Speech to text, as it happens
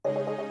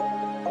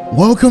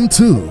Welcome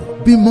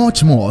to Be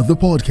Much More, the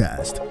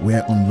podcast,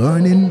 where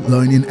unlearning,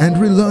 learning, and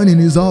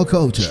relearning is our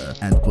culture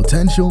and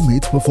potential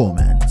meets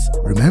performance.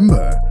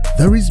 Remember,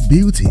 there is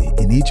beauty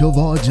in each of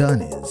our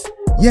journeys.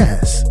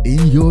 Yes,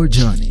 in your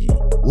journey.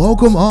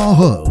 Welcome our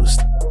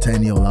host,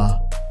 Teniola.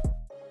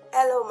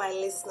 Hello, my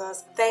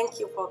listeners. Thank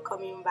you for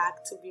coming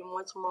back to Be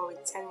Much More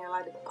with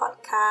Teniola, the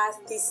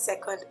podcast. This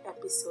second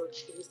episode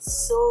is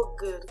so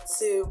good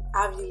to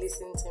have you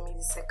listen to me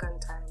the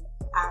second time.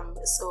 I'm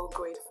so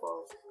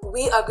grateful.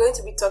 We are going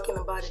to be talking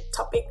about a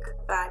topic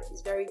that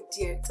is very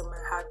dear to my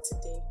heart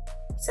today.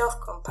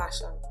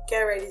 Self-compassion.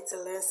 Get ready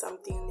to learn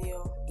something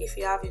new. If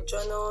you have your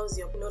journals,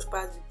 your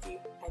notepads with you,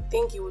 I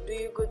think it will do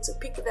you good to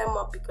pick them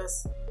up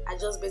because I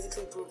just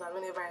basically do that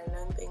whenever I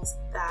learn things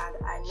that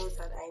I know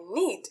that I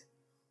need.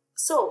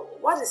 So,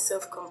 what is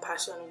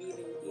self-compassion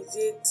really? Is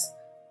it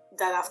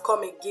that I've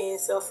come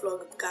against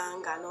self-love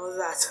gang and all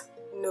that?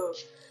 No.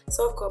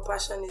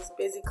 Self-compassion is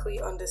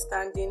basically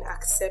understanding,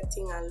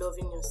 accepting, and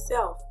loving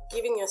yourself.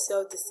 Giving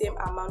yourself the same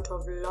amount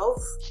of love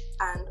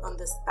and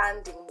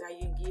understanding that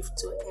you give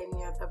to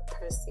any other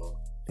person.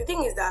 The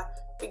thing is that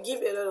we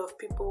give a lot of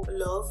people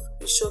love,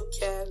 we show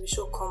care, we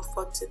show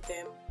comfort to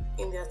them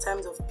in their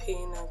times of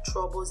pain and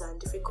troubles and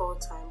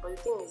difficult time. But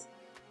the thing is,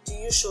 do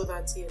you show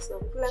that to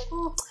yourself? You're like,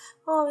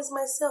 it's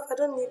myself, I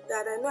don't need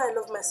that, I know I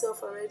love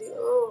myself already.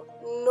 Oh,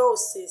 no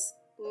sis,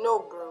 no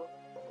bro.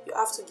 You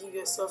have to give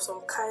yourself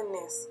some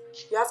kindness.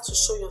 You have to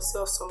show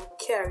yourself some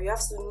care. You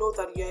have to know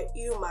that you're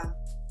human.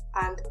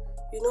 And,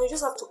 you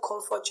just have to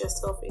comfort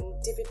yourself in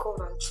difficult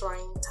and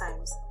trying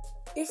times.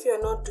 If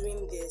you're not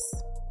doing this,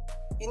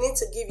 you need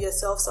to give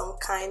yourself some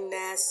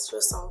kindness, show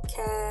some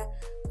care,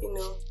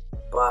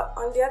 But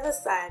on the other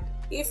side,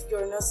 if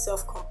you're not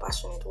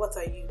self-compassionate, what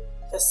are you?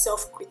 You're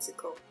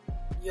self-critical.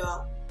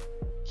 You're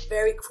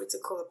very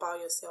critical about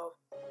yourself.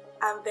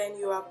 And then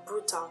you are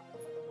brutal.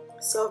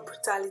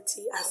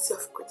 Self-brutality and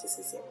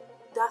self-criticism.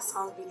 That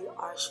sounds really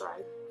harsh,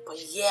 right? But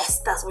yes,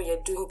 that's what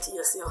you're doing to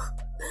yourself.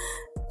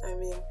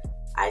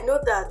 I know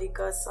that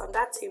because on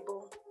that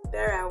table,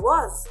 there I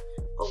was,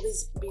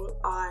 always being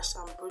harsh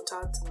and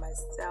brutal to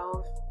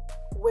myself,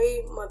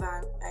 way more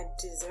than I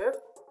deserve,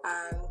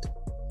 and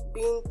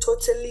being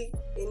totally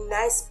a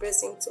nice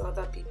person to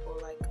other people.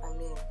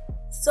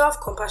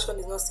 Self-compassion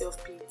is not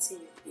self-pity.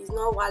 It's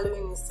not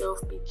wallowing in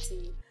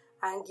self-pity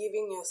and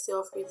giving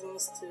yourself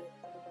reasons to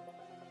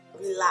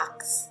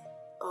relax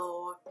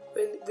or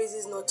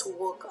reasons not to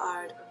work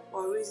hard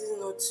or reasons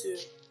not to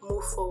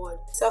move forward.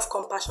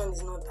 Self-compassion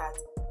is not that.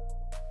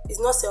 It's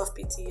not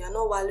self-pity. You're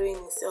not wallowing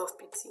in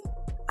self-pity.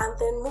 And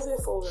then moving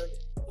forward,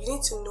 you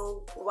need to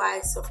know why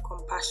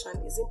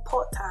self-compassion is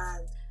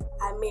important.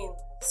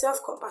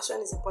 Self-compassion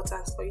is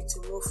important for you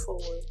to move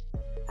forward.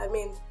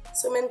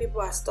 So many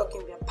people are stuck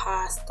in their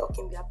past, stuck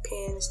in their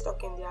pain,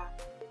 stuck in their,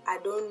 I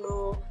don't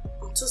know,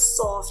 I'm too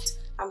soft,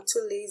 I'm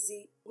too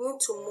lazy. You need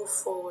to move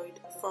forward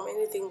from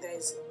anything that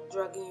is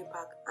dragging you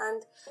back.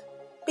 And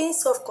being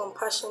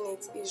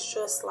self-compassionate is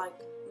just like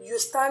you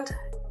stand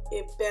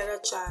a better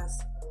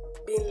chance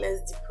being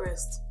less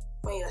depressed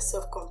when you're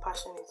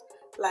self-compassionate.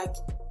 Like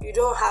you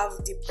don't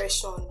have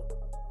depression,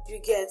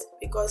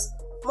 because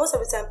most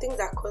of the time things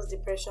that cause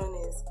depression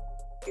is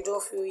you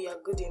don't feel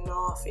you're good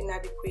enough,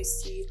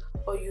 inadequacy,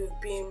 or you've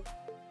been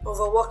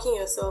overworking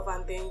yourself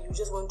and then you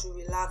just want to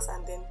relax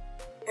and then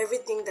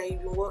everything that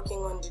you've been working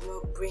on did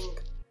not bring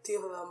the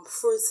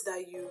fruits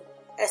that you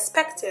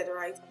expected,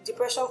 right?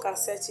 Depression can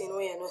set in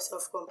when you're not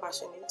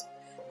self-compassionate.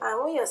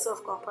 And when you're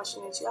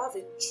self-compassionate, you have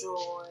a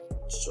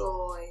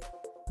joy.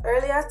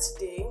 Earlier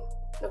today,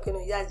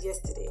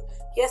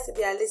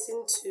 yesterday I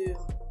listened to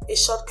a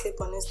short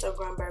clip on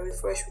Instagram by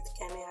Refresh with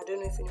Kenny. I don't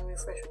know if you know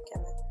Refresh with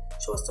Kenny.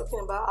 She was talking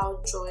about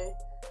how joy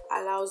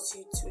allows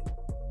you to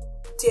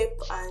dip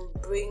and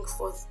bring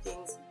forth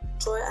things.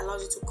 Joy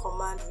allows you to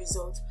command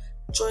results.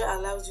 Joy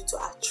allows you to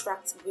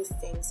attract good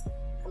things.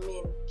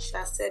 She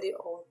has said it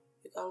all.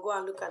 You can go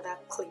and look at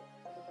that clip.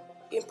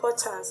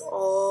 Importance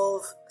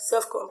of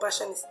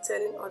self-compassion is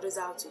telling others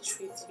how to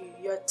treat you.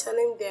 You're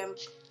telling them,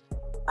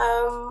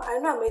 I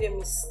know I made a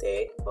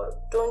mistake,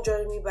 but don't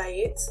judge me by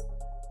it.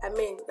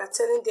 You're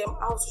telling them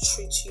how to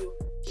treat you,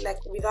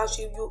 like without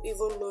you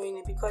even knowing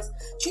it. Because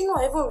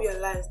I even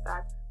realized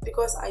that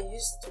because I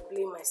used to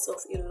blame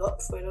myself a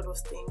lot for a lot of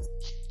things.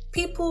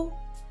 People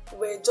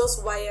were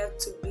just wired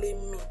to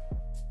blame me.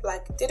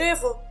 Like they don't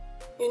even,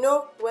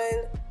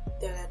 when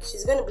they're like,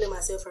 she's going to blame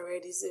herself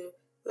already, so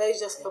let's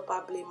just help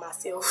her blame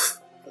herself.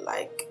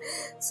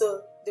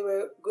 So they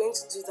were going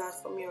to do that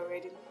for me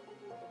already.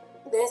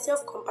 Then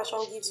self-compassion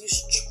gives you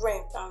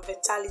strength and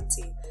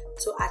vitality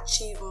to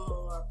achieve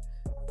more.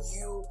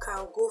 You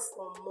can go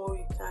for more,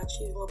 you can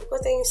achieve more,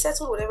 because then you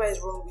settle whatever is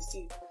wrong with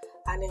you.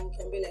 And then you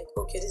can be like,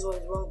 okay, this is what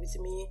is wrong with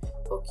me.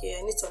 Okay,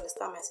 I need to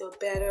understand myself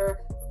better.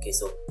 Okay,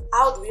 so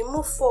how do we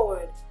move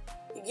forward?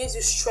 It gives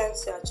you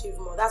strength to achieve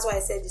more. That's why I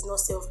said it's not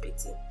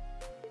self-pity.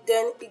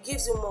 Then it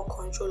gives you more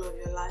control of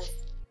your life.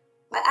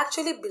 I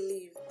actually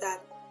believe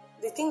that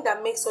the thing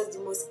that makes us the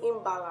most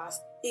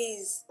imbalanced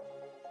is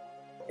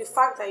the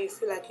fact that you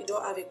feel like you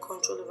don't have a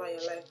control over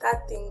your life.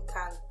 That thing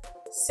can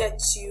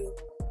sets you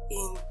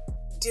in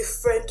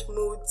different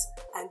moods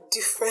and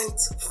different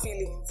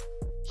feelings,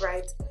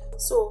 right?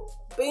 So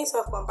being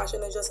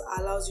self-compassionate just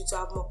allows you to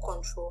have more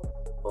control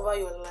over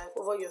your life,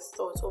 over your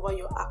thoughts, over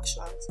your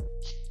actions.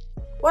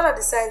 What are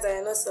the signs that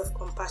you're not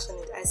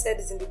self-compassionate? I said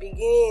it in the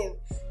beginning.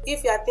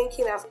 If you're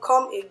thinking I've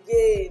come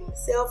again,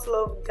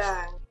 self-love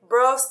gang,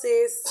 bro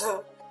says,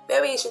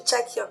 maybe you should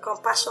check your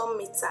compassion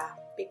meter,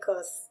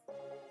 because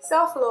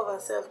self-love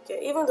and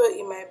self-care, even though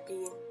it might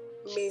be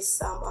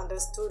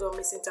misunderstood or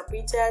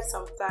misinterpreted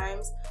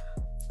sometimes,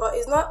 but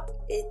it's not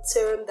a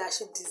term that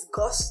should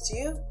disgust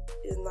you.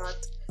 It's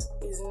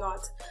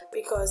not,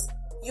 because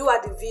you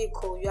are the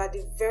vehicle, you are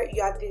the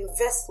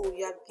vessel,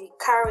 you are the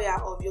carrier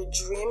of your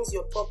dreams,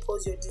 your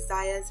purpose, your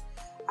desires,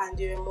 and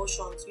your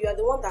emotions. You are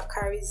the one that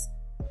carries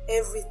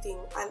everything,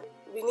 and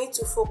we need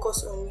to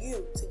focus on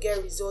you to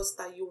get results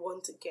that you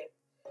want to get.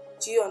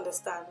 Do you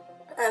understand?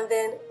 And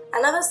then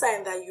another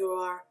sign that you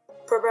are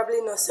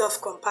probably not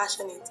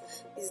self-compassionate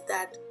is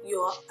that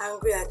you're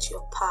angry at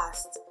your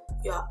past.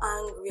 You're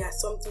angry at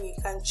something you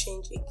can't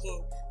change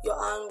again. You're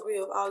angry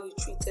of how you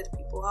treated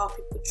people, how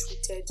people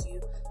treated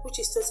you, which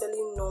is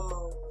totally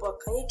normal. But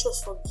can you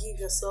just forgive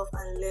yourself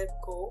and let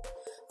go?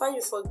 When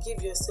you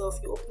forgive yourself,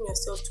 you open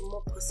yourself to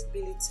more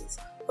possibilities.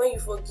 When you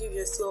forgive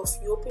yourself,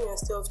 you open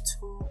yourself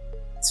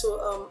to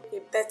a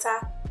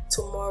better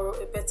tomorrow,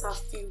 a better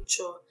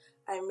future.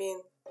 I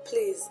mean,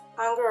 please,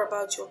 anger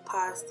about your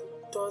past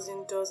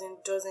doesn't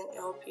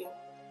help you.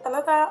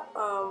 Another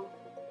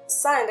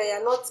sign that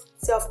you're not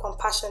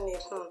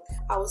self-compassionate,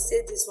 I will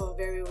say this one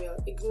very well: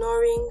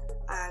 ignoring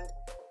and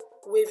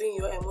waving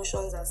your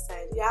emotions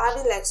aside. You're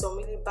having like some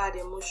really bad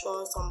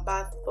emotions, some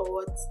bad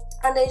thoughts,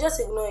 and then you just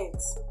ignore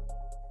it,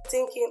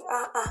 thinking,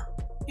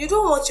 you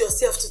don't want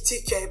yourself to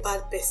think you're a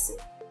bad person.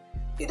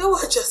 You don't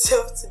want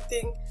yourself to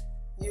think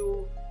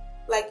you're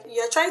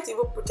trying to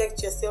even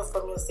protect yourself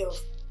from yourself.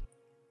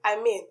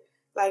 I mean,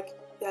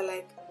 you're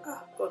like,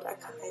 God,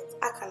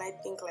 how can I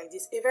think like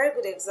this? A very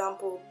good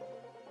example,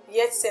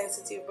 yet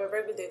sensitive, but a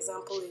very good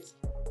example is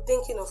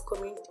thinking of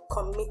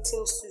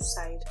committing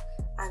suicide,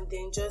 and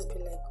then just be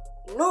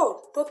like,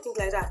 no, don't think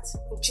like that.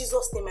 In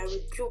Jesus' name, I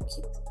rebuke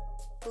it.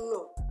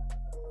 No.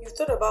 You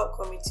thought about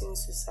committing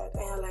suicide,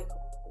 and you're like,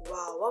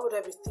 wow, why would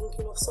I be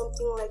thinking of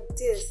something like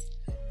this?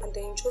 And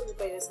then you just look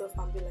at yourself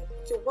and be like,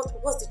 okay,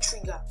 what's the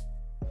trigger?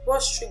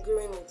 What's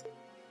triggering it?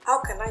 How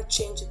can I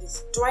change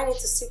this? Do I need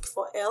to seek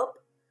for help?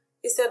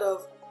 Instead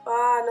of,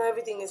 no,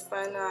 everything is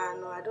fine.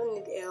 No, I don't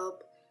need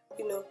help.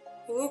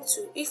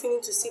 If you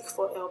need to seek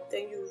for help,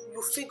 then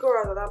you figure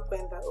out at that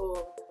point that,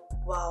 oh,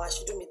 wow, I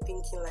shouldn't be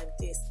thinking like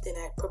this. Then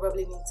I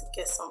probably need to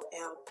get some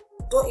help.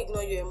 Don't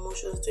ignore your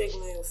emotions. Don't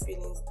ignore your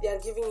feelings. They are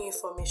giving you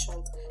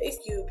information. If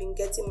you've been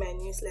getting my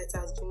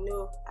newsletters,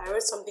 I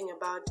read something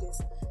about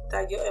this,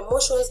 that your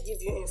emotions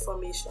give you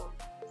information.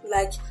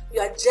 Like,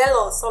 you are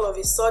jealous all of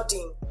a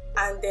sudden,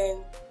 and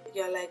then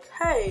you're like,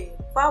 hey,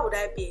 why would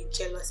I be a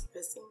jealous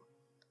person?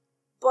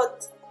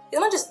 But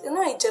you're not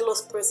a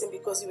jealous person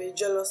because you were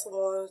jealous 1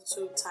 or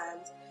 2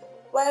 times.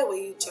 Why were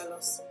you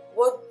jealous?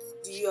 What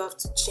do you have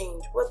to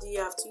change? What do you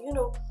have to,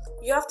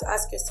 you have to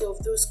ask yourself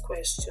those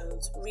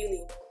questions,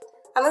 really.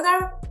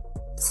 Another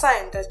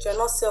sign that you're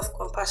not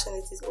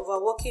self-compassionate is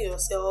overworking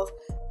yourself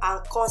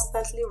and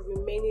constantly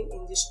remaining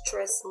in the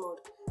stress mode.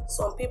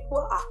 Some people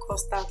are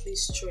constantly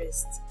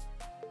stressed.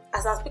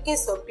 As I'm speaking,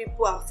 some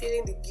people, I'm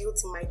feeling the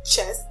guilt in my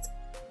chest,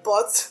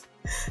 but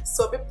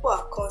some people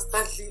are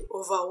constantly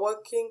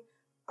overworking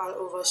and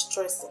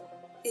overstressing.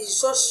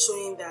 It's just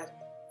showing that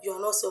you're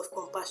not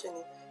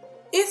self-compassionate.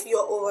 If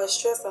you're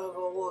overstressed and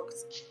overworked,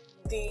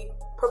 the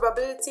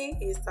probability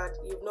is that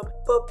you've not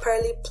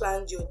properly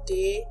planned your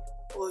day,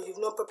 or you've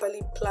not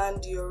properly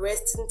planned your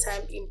resting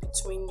time in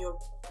between your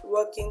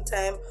working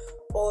time,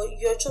 or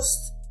you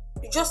just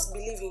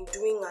believe in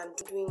doing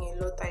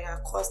a lot and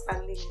you're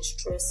constantly in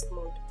stress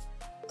mode.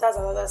 That's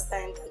another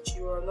sign that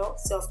you are not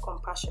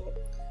self-compassionate.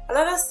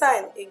 Another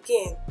sign,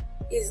 again,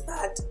 is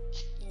that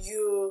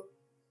you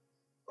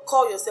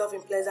call yourself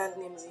unpleasant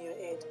names in your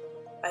head.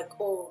 Like,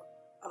 oh,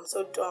 I'm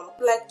so dumb.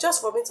 Like,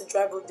 just for me to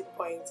drive home the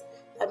point,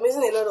 I'm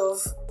using a lot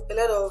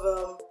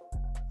of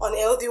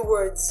unhealthy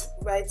words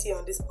right here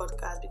on this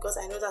podcast, because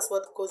I know that's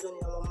what goes on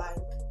in our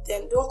mind.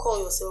 Then don't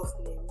call yourself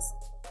names.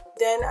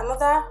 Then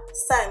another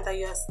sign that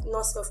you're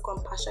not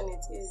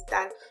self-compassionate is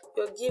that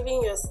you're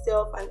giving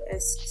yourself an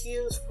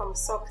excuse from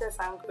success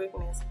and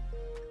greatness.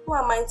 Who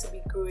am I to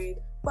be great?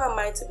 Who am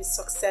I to be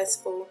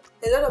successful?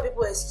 A lot of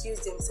people excuse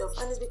themselves,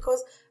 and it's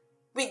because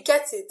we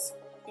get it.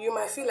 You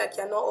might feel like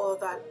you're not all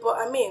that, but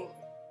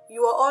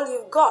you are all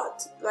you've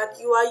got. Like,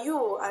 you are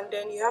you, and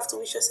then you have to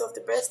wish yourself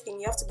the best thing.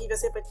 You have to give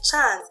yourself a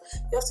chance.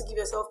 You have to give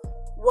yourself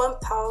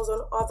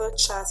 1,000 other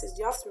chances.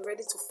 You have to be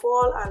ready to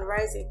fall and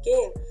rise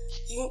again.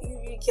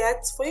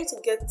 For you to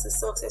get to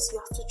success, you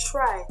have to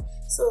try.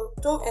 So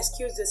don't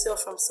excuse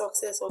yourself from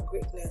success or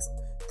greatness.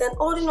 Then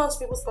holding on to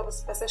people's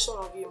perception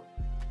of you.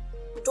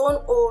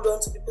 Don't hold on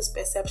to people's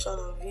perception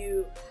of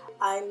you.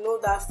 I know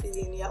that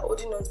feeling. You're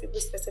holding on to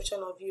people's perception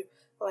of you.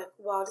 Like,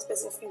 wow, this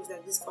person feels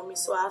like this for me,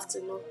 so I have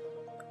to know.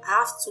 I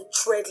have to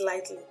tread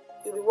lightly.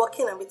 You'll be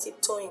walking and be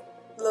tiptoeing.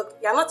 Look,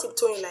 you're not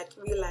tiptoeing like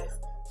real life,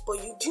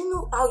 but you do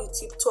know how you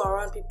tiptoe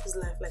around people's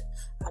life. Like,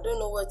 I don't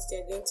know what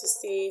they're going to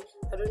say.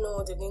 I don't know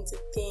what they're going to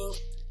think.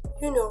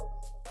 You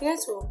need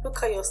to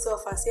look at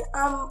yourself and say,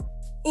 I'm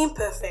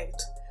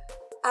imperfect.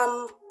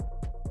 I'm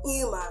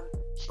human,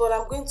 but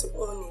I'm going to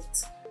own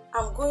it.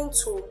 I'm going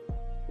to,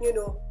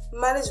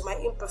 manage my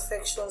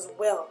imperfections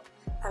well.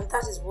 And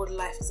that is what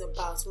life is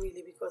about,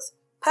 really, because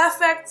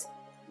perfect?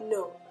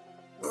 No.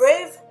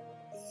 Brave?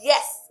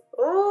 Yes.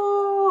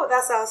 Oh,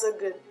 that sounds so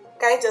good.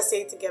 Can you just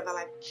say it together?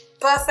 Like,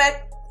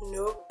 perfect?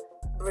 No.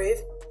 Brave?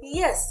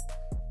 Yes.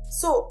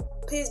 So,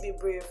 please be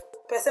brave.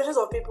 Perceptions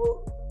of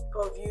people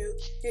of you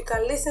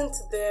can listen to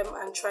them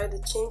and try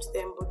to change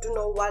them, but do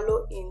not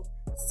wallow in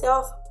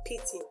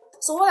self-pity.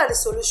 So what are the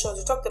solutions?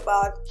 We talked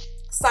about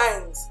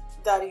signs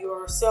that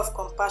you're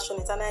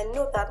self-compassionate, and I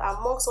know that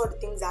amongst all the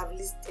things I've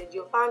listed,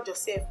 you found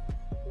yourself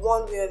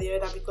one way or the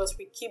other, because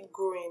we keep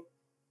growing.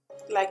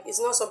 Like, it's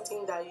not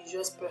something that you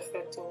just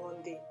perfect in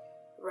one day,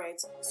 right?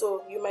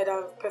 So you might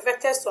have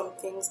perfected some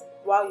things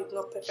while you've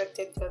not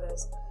perfected the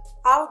others.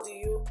 How do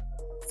you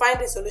find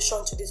a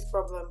solution to this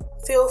problem?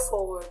 Fail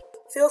forward.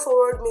 Fail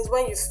forward means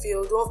when you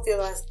fail, don't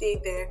fail and stay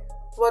there.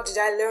 What did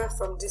I learn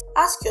from this?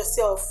 Ask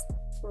yourself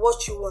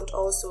what you want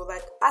also.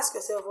 Like, ask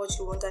yourself what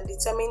you want and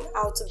determine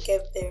how to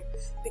get there.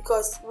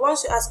 Because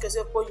once you ask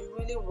yourself what you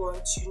really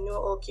want,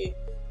 okay,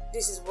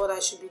 this is what I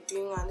should be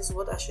doing and this is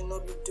what I should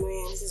not be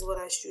doing. This is what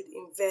I should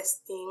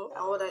invest in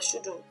and what I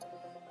shouldn't,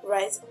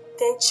 right?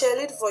 Then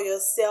cheerlead for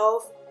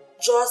yourself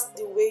just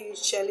the way you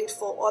cheerlead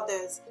for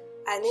others.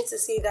 I need to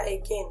say that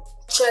again.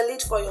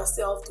 Cheerlead for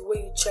yourself the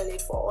way you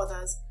cheerlead for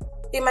others.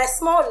 In my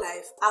small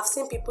life, I've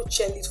seen people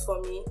cheerlead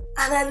for me,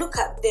 and I look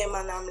at them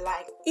and I'm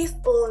like, if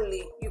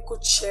only you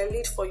could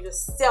cheerlead for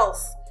yourself,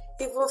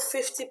 even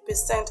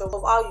 50%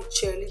 of how you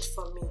cheerlead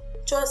for me,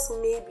 just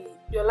maybe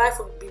your life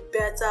will be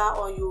better,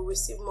 or you'll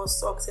receive more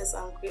success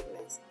and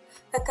greatness.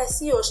 Like, I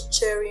see us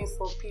cheering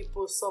for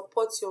people,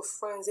 support your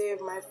friends, hey,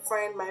 my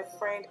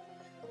friend,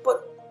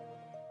 but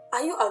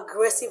are you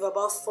aggressive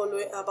about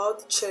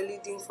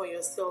cheerleading for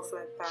yourself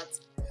like that?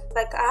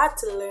 Like, I had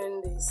to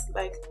learn this.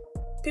 Like,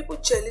 people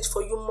cheerlead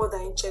for you more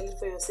than you cheerlead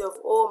for yourself.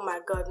 Oh my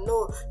God,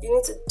 no. You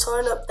need to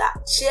turn up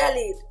that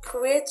cheerlead.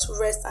 Create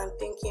rest and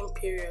thinking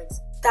periods.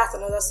 That's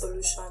another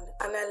solution.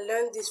 And I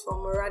learned this from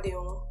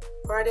Moradeon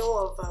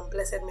of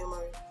blessed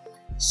memory.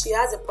 She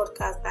has a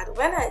podcast that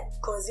when I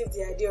conceived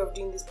the idea of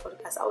doing this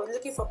podcast, I was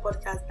looking for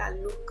podcasts that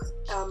look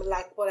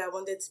like what I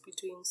wanted to be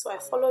doing. So I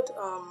followed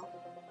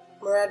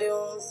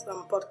Moradeon's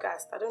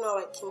podcast. I don't know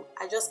how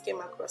I just came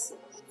across it.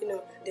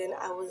 Then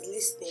I was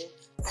listening,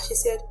 and she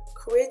said,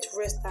 create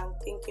rest and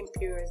thinking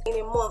periods. In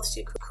a month,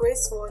 she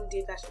creates one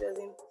day that she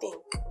doesn't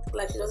think.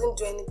 Like, she doesn't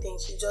do anything.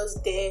 She's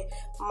just there,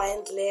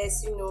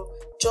 mindless,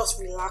 just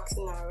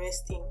relaxing and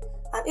resting.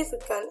 And if we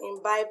can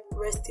imbibe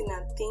resting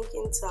and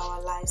thinking to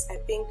our lives, I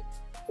think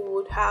we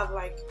would have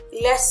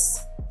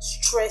less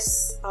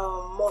stress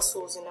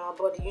muscles in our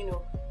body,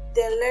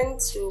 Then learn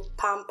to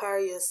pamper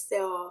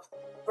yourself.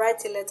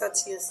 Write a letter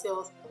to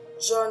yourself.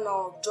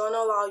 Journal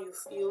how you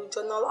feel.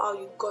 Journal how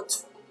you got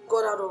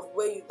out of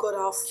where you got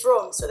out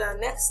from, so that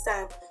next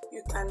time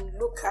you can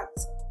look at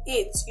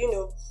it.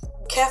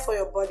 Care for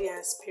your body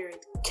and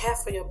spirit. Care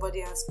for your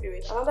body and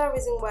spirit. Another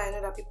reason why I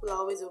know that people are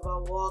always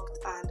overworked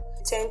and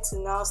tend to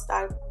now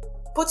start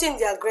putting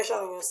the aggression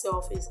on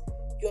yourself is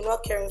you're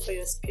not caring for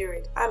your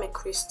spirit. I'm a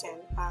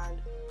Christian,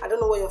 and I don't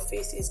know what your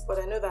faith is, but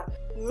I know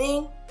that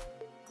me,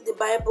 the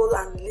Bible,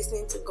 and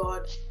listening to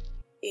God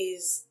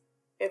is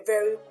a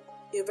very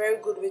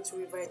good way to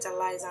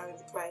revitalize and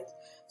right.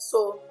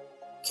 So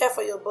care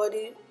for your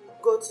body,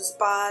 go to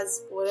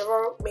spas,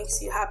 whatever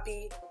makes you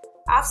happy,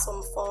 have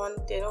some fun,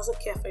 then also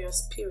care for your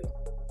spirit.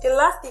 The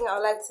last thing I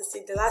would like to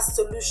say, the last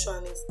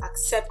solution is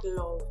accept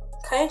love.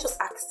 Can you just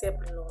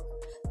accept love?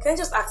 Can you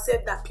just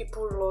accept that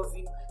people love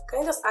you? Can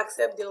you just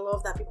accept the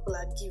love that people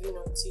are giving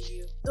unto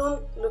you?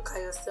 Don't look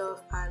at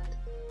yourself and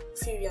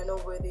feel you're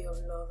not worthy of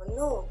love.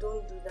 No,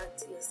 don't do that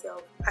to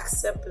yourself.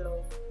 Accept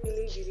love.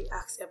 Really, really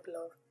accept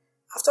love.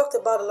 I've talked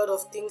about a lot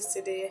of things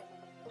today.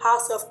 How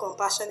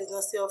self-compassion is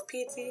not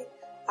self-pity.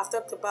 I've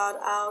talked about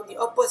how the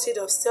opposite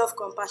of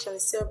self-compassion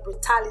is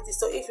self-brutality.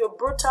 So if you're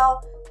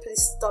brutal,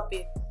 please stop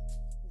it.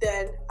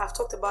 Then I've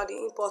talked about the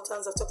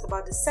importance. I've talked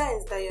about the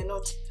signs that you're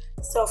not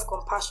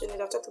self-compassionate.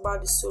 I've talked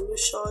about the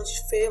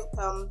solutions.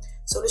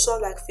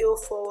 Solutions like fail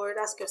forward.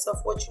 Ask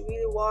yourself what you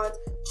really want.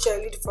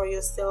 Cheerlead for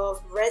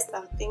yourself. Rest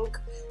and think.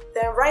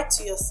 Then write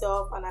to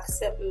yourself and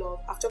accept love.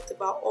 I've talked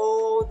about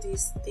all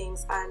these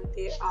things, and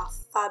they are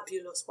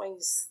fabulous when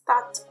you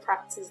start to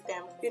practice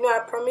them. I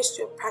promised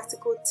you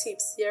practical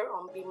tips here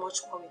on Be Much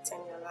More with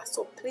Teniola.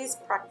 So please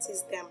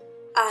practice them.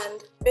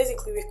 And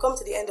basically, we've come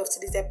to the end of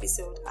today's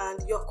episode,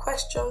 and your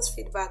questions,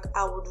 feedback,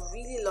 I would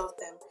really love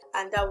them,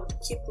 and that would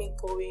keep me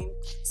going.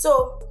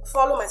 So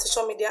follow my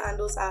social media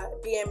handles at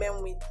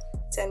BMM with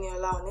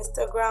Teniola on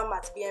Instagram,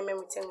 at BMM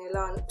with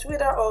Teniola on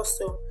Twitter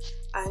also,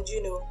 and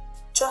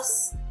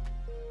just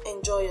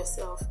enjoy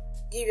yourself.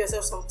 Give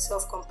yourself some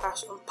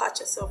self-compassion, pat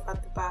yourself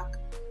at the back,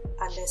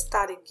 and then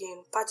start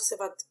again. Pat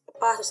yourself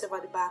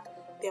at the back,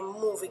 then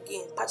move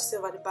again. Pat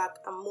yourself at the back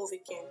and move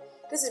again.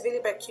 This is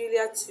really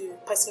peculiar to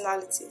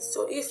personalities.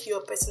 So if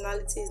your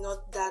personality is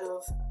not that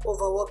of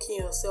overworking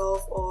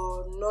yourself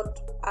or not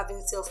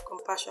having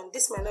self-compassion,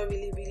 this might not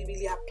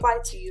really apply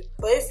to you.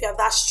 But if you're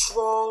that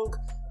strong,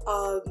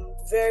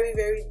 very,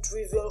 very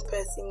driven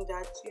person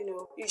that,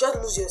 you just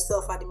lose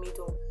yourself at the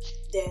middle,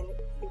 then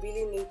you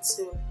really need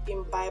to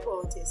imbibe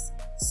all this.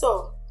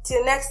 So,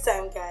 till next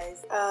time,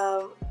 guys.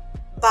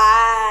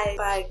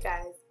 Bye,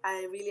 guys.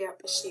 I really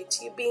appreciate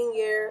you being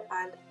here,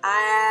 and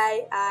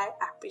I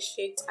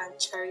appreciate and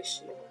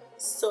cherish you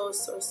so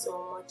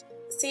much.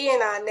 See you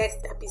in our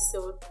next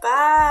episode.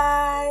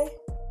 Bye.